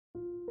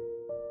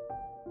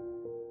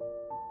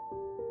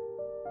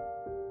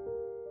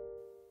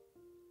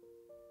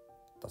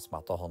Das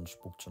Matterhorn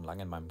spukt schon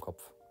lange in meinem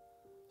Kopf.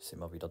 Ist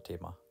immer wieder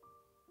Thema.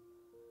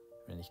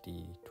 Wenn ich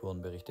die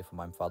Tourenberichte von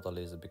meinem Vater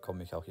lese,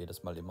 bekomme ich auch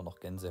jedes Mal immer noch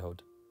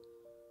Gänsehaut.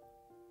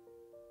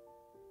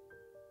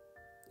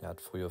 Er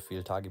hat früher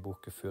viel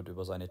Tagebuch geführt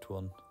über seine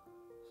Touren.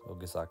 So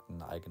gesagt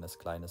ein eigenes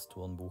kleines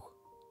Tourenbuch.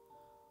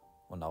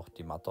 Und auch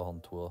die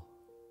Matterhorn-Tour,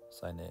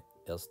 seine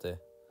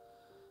erste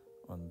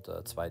und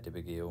zweite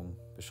Begehung,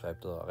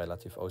 beschreibt er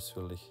relativ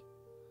ausführlich.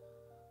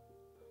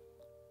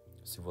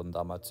 Sie wurden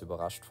damals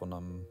überrascht von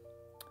einem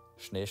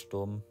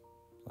Schneesturm.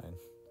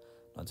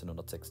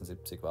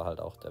 1976 war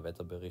halt auch der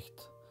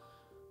Wetterbericht.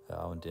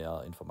 Ja, und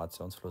der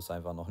Informationsfluss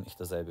einfach noch nicht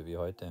derselbe wie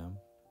heute. Ja.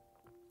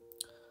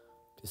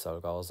 Die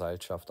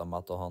Seilschaft am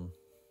Matterhorn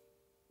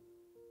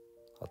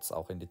hat es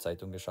auch in die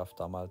Zeitung geschafft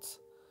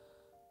damals.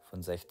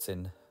 Von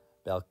 16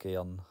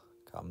 Berggehern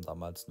kamen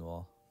damals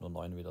nur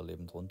 9 wieder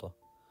lebend runter.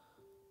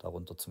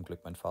 Darunter zum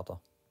Glück mein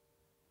Vater.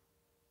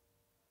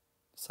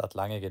 Es hat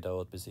lange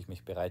gedauert, bis ich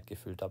mich bereit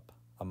gefühlt habe,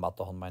 am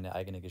Matterhorn meine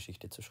eigene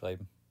Geschichte zu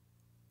schreiben.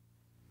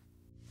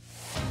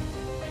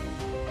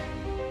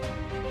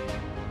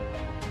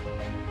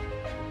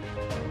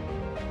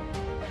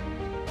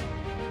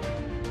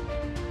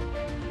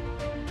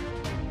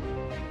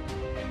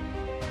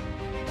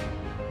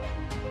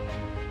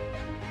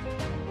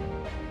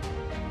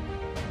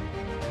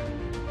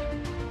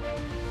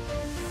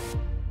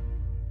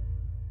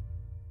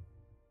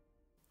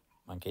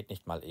 Man geht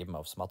nicht mal eben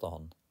aufs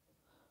Matterhorn.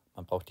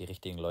 Man braucht die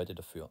richtigen Leute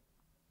dafür,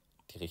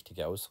 die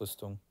richtige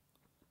Ausrüstung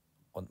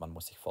und man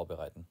muss sich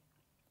vorbereiten.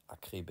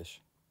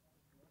 Akribisch.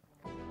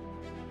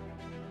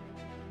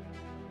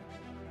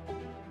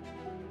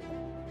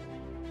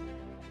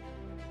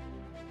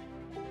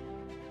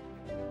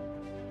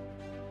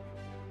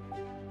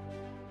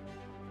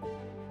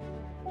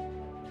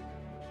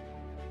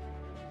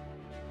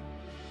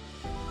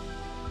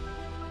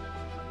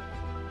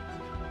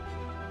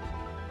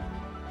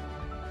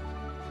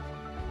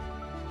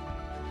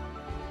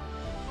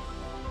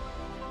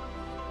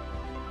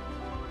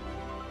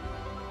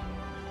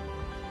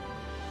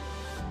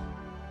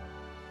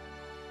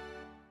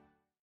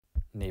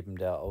 Neben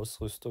der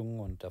Ausrüstung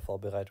und der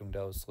Vorbereitung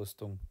der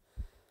Ausrüstung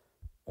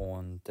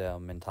und der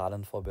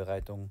mentalen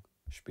Vorbereitung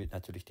spielt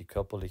natürlich die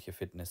körperliche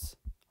Fitness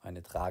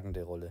eine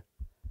tragende Rolle.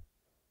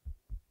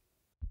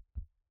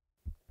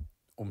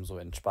 Umso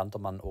entspannter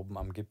man oben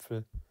am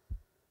Gipfel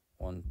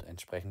und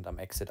entsprechend am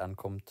Exit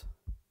ankommt,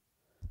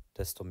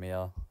 desto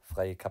mehr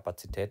freie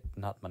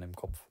Kapazitäten hat man im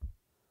Kopf,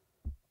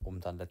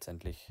 um dann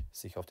letztendlich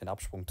sich auf den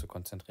Absprung zu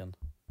konzentrieren.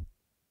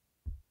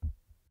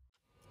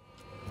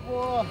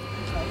 Boah.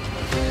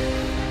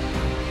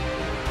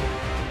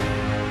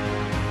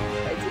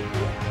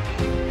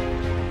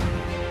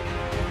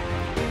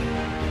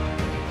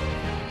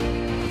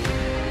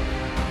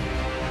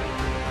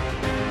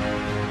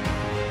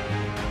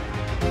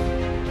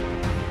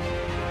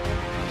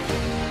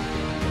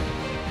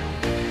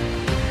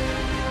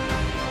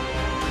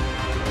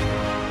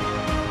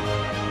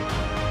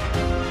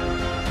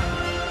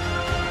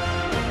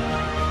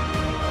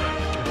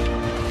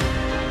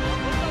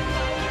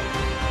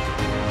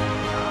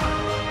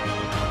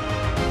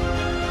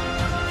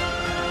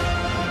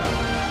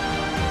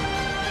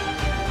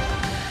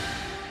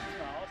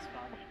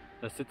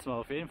 Das sitzen wir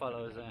auf jeden Fall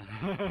aus.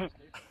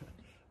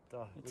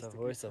 Da,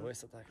 wo ist er?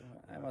 Da können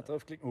wir einmal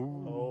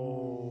draufklicken.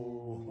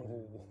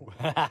 Oh.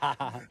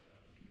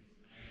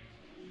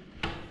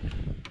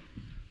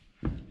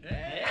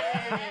 Hey!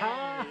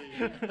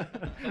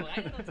 Komm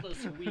rein in unsere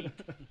Suite.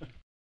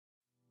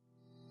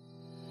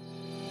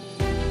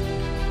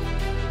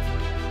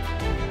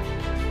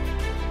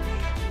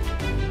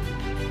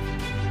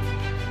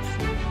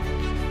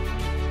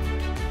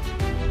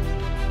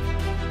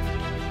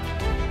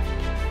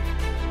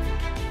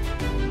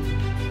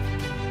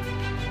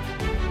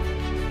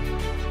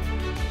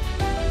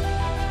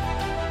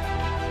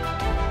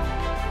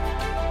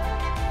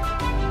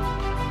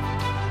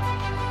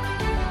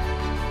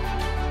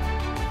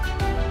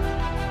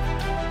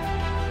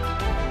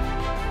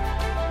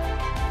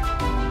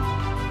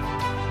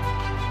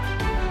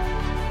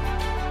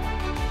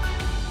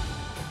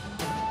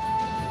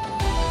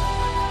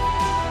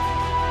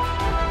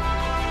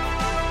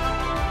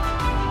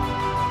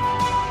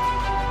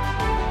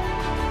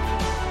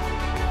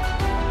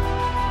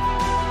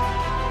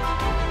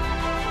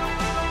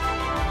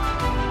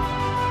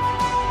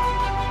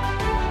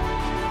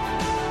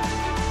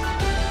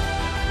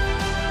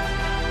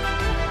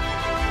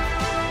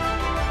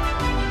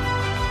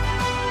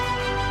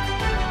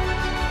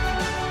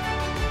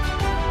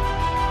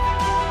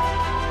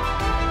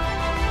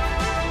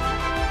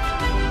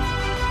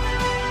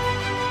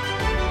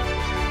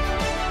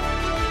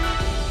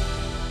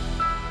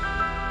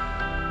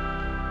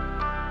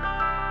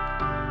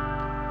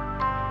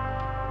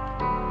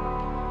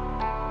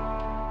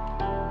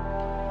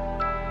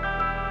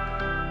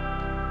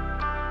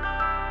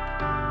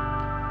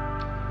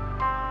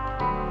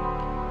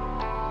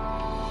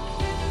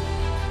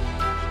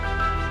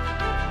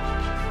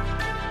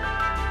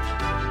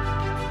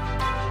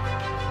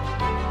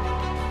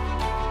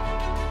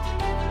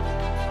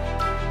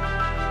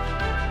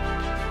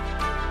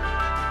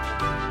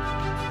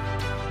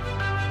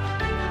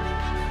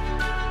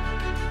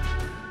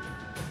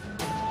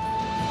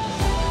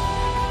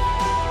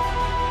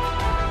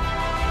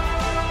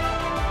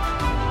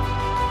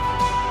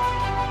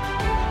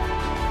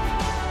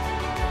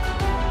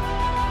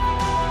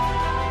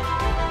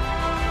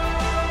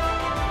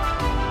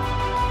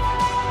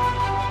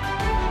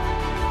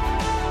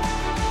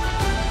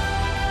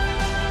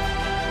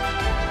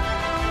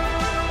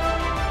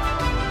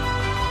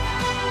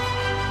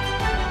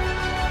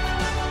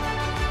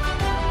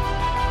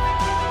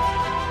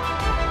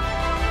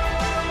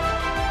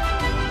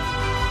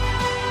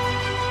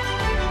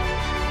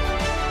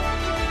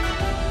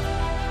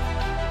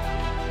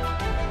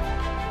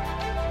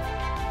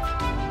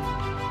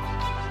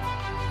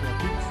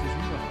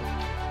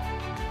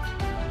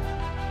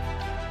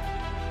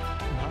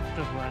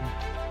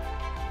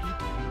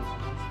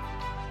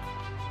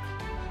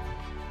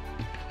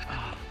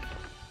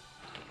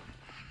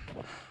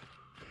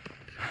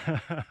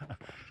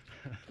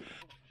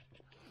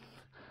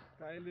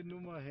 Geile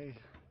Nummer, hey.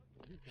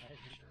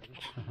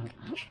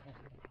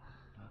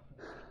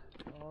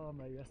 Oh,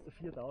 mein erster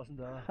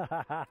 4000er. So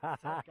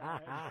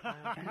geil.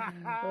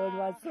 Und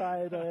was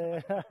Zeit,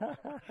 ey.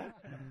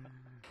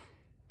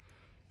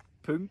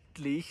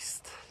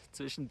 Pünktlichst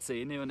zwischen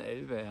 10 und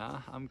 11,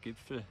 ja, am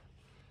Gipfel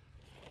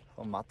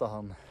vom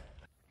Matterhorn.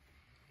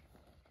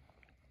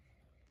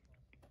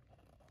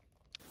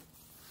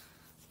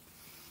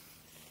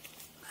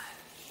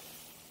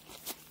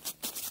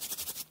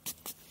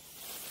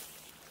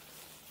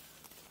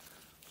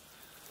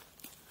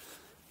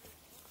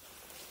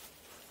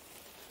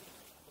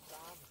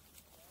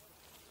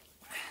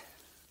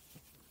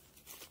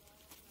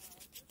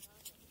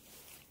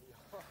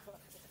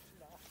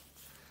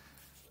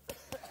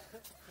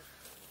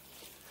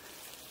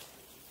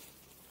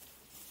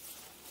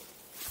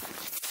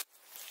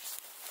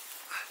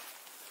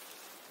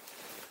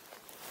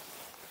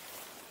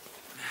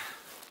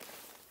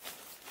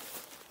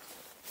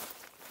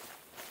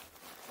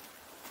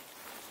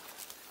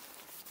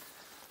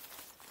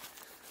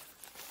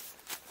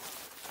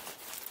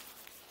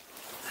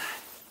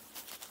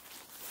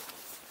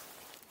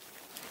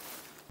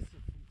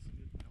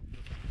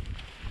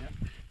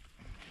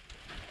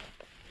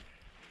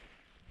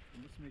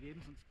 Mir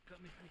geben, sonst kann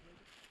ich nicht weiter.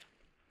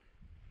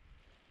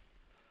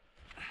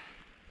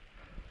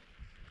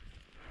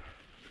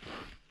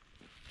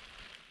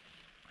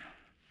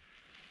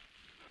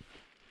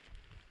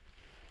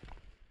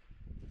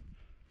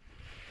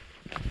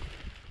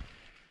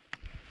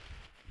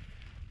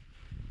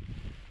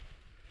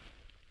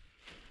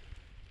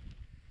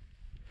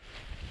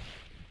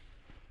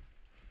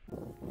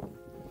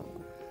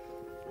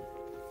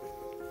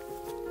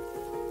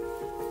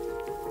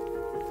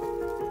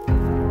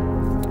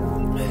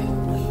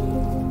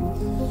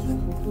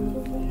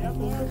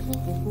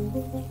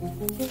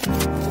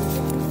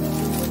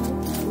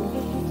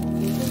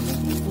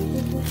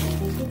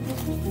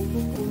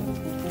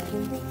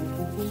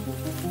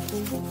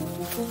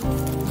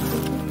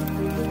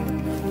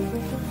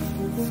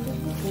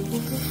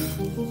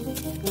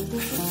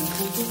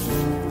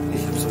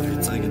 Ich habe so viel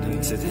Zeug in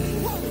der City.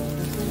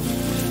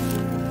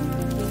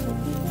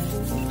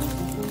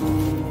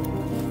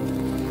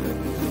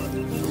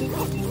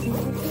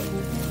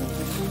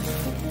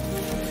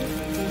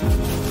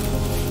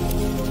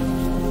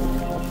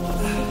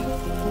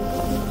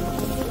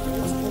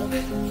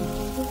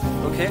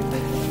 Okay.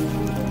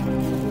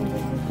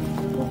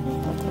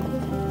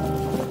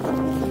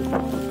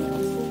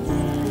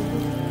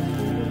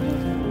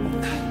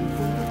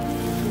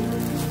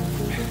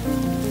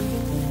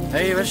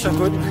 Hey, ich wünsche dir einen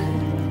guten.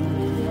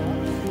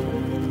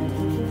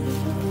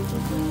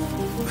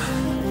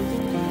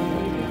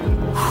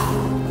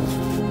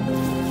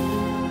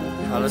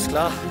 Alles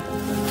klar.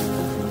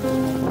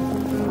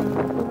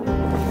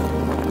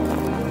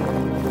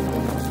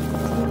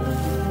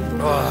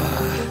 Oh.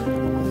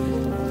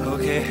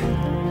 Okay.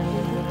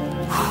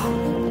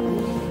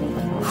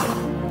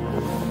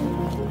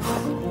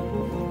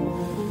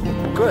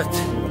 Gut.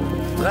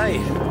 3,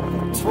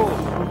 2,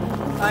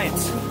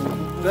 1.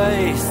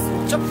 Base.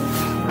 Jump.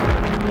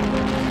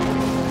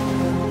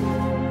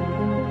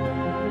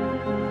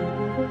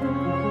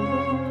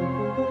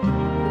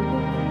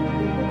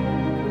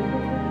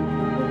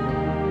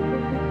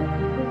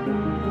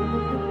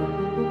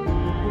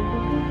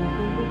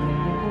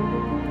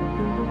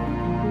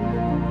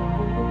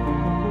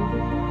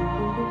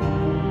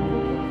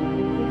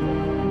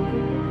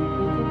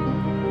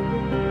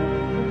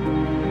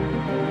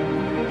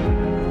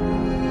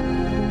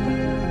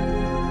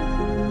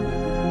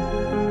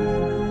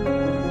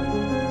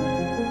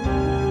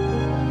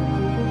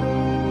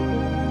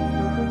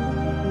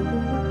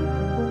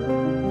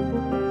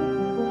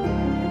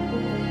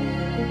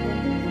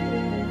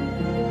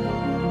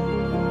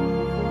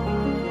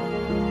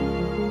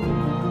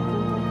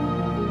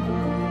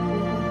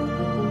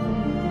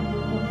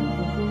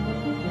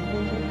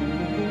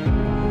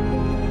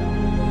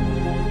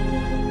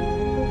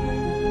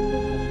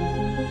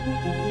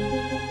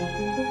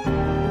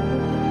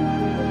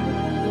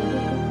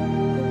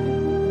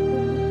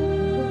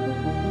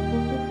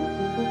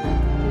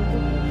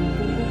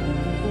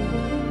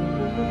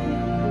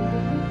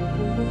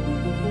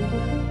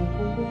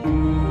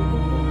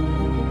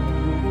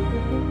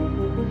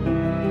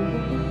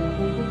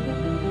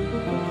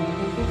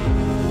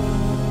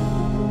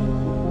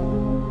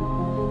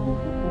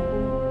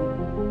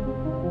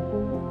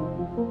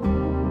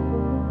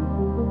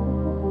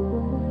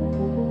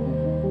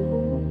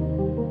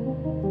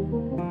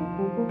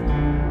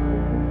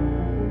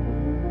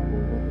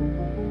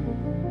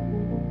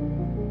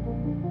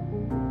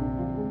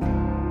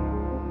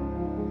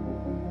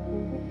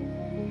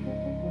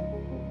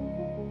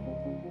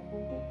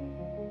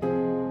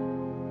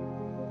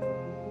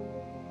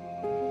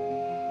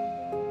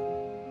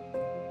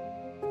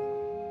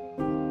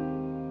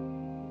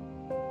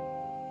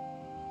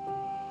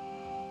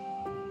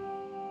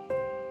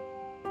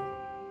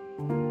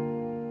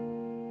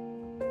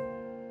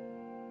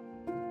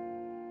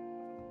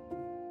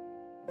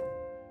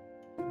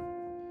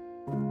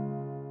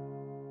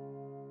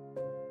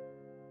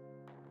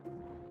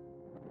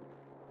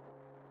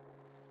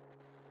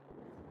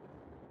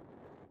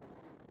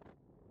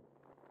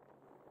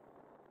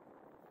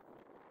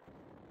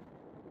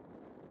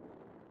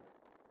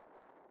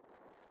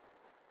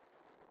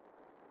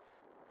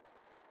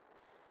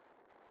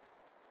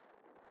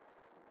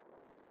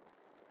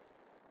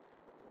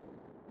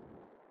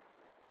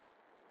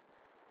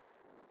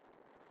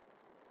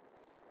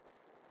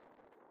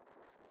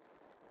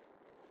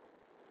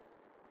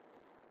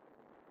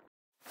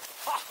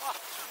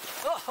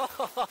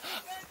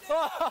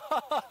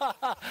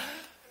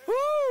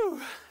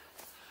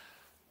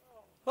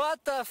 What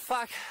the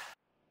fuck?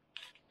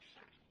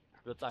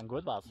 Ich würde sagen,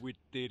 gut war's. We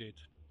did it.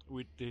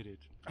 We did it.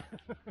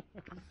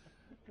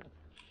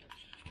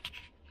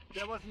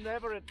 There was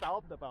never a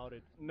doubt about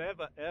it.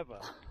 Never ever.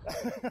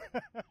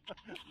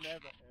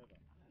 Never ever.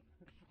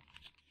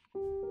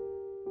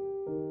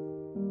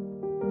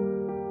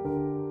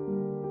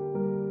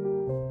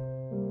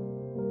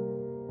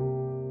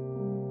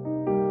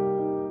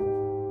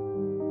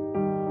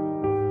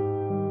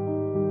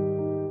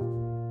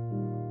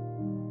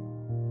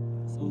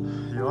 So,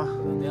 Ja,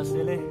 an der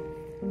Stelle,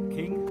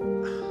 King,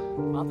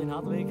 Martin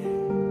Hartwig,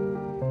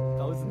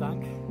 1000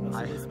 Dank,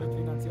 dass du das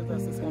mitfinanziert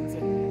hast, das Ganze.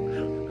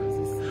 Das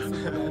ist eine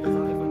super geile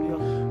Sache von dir.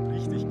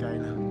 richtig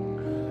geil.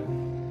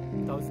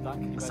 1000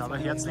 Dank. Ich weiß Sind wir gar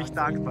nicht, herzlich was ich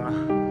sagen dankbar.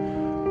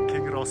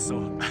 King Rosso.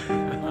 soll.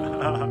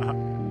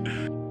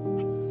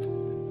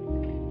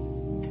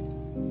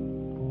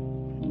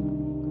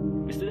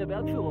 Bist du der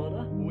Bergführer,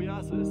 oder? Oh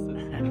ja, so ist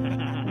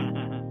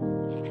es.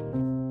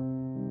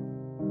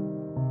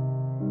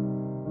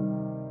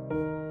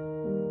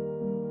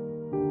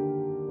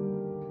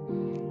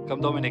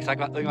 Komm Dominik, sag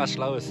mal irgendwas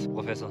Schlaues,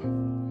 Professor.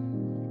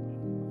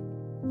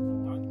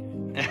 Danke.